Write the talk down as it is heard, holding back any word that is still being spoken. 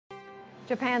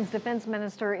Japan's defense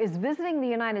minister is visiting the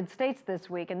United States this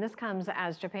week, and this comes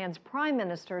as Japan's Prime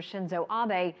Minister Shinzo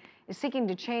Abe is seeking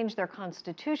to change their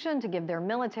constitution to give their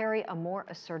military a more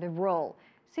assertive role.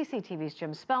 CCTV's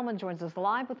Jim Spellman joins us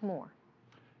live with more.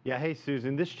 Yeah, hey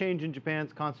Susan, this change in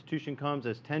Japan's constitution comes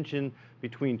as tension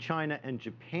between China and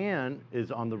Japan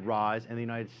is on the rise, and the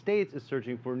United States is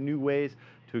searching for new ways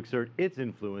to exert its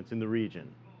influence in the region.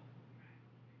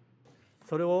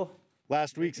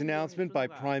 Last week's announcement by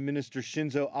Prime Minister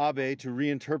Shinzo Abe to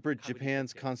reinterpret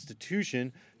Japan's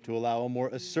constitution to allow a more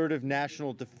assertive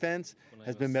national defense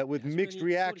has been met with mixed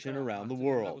reaction around the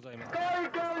world.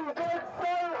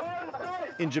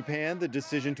 In Japan, the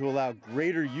decision to allow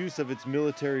greater use of its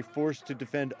military force to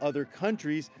defend other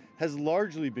countries has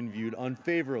largely been viewed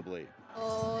unfavorably.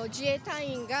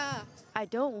 I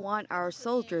don't want our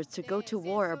soldiers to go to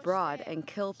war abroad and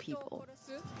kill people.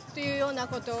 In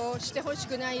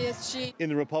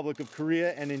the Republic of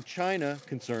Korea and in China,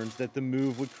 concerns that the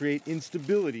move would create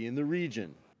instability in the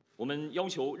region.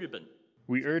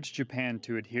 We urge Japan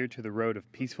to adhere to the road of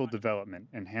peaceful development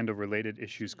and handle related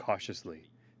issues cautiously.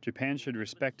 Japan should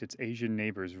respect its Asian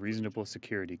neighbors' reasonable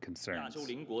security concerns.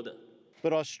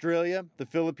 But Australia, the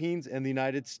Philippines, and the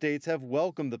United States have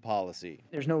welcomed the policy.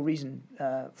 There's no reason,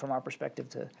 from our perspective,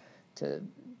 to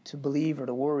believe or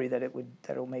to worry that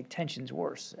it'll make tensions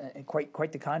worse. And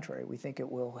quite the contrary. We think it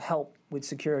will help with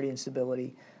security and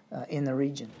stability in the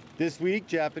region. This week,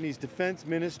 Japanese Defense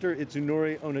Minister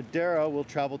Itsunori Onodera will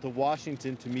travel to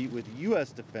Washington to meet with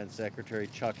U.S. Defense Secretary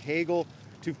Chuck Hagel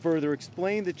to further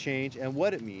explain the change and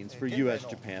what it means for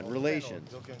U.S.-Japan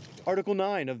relations. Article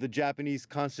 9 of the Japanese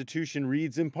Constitution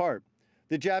reads in part,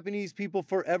 "The Japanese people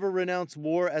forever renounce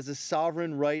war as a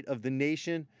sovereign right of the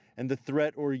nation and the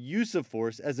threat or use of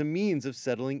force as a means of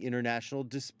settling international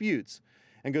disputes,"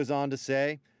 and goes on to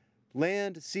say,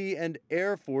 "Land, sea, and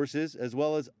air forces, as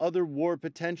well as other war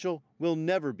potential, will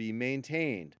never be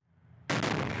maintained."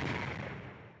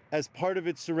 As part of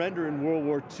its surrender in World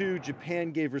War II,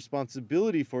 Japan gave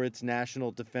responsibility for its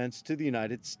national defense to the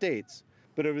United States.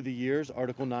 But over the years,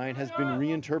 Article 9 has been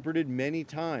reinterpreted many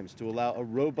times to allow a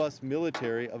robust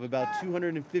military of about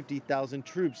 250,000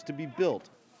 troops to be built,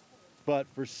 but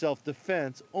for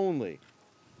self-defense only.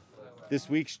 This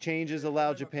week's changes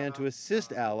allow Japan to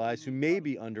assist allies who may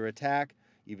be under attack,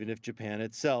 even if Japan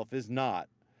itself is not.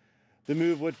 The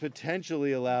move would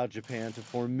potentially allow Japan to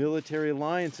form military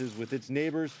alliances with its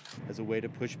neighbors as a way to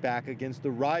push back against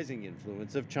the rising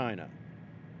influence of China.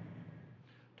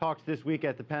 Talks this week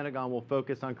at the Pentagon will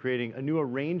focus on creating a new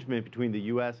arrangement between the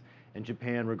U.S. and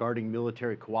Japan regarding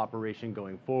military cooperation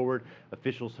going forward.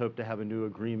 Officials hope to have a new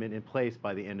agreement in place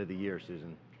by the end of the year,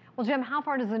 Susan. Well, Jim, how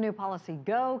far does the new policy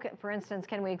go? For instance,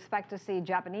 can we expect to see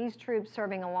Japanese troops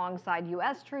serving alongside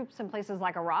U.S. troops in places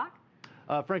like Iraq?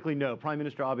 Frankly, no. Prime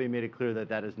Minister Abe made it clear that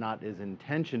that is not his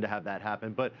intention to have that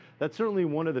happen, but that's certainly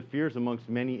one of the fears amongst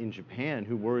many in Japan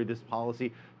who worry this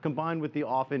policy, combined with the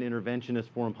often interventionist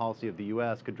foreign policy of the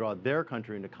U.S., could draw their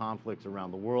country into conflicts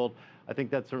around the world. I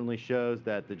think that certainly shows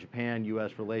that the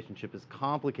Japan-U.S. relationship is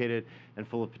complicated and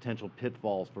full of potential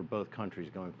pitfalls for both countries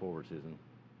going forward, Susan.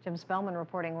 Jim Spellman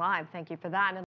reporting live. Thank you for that.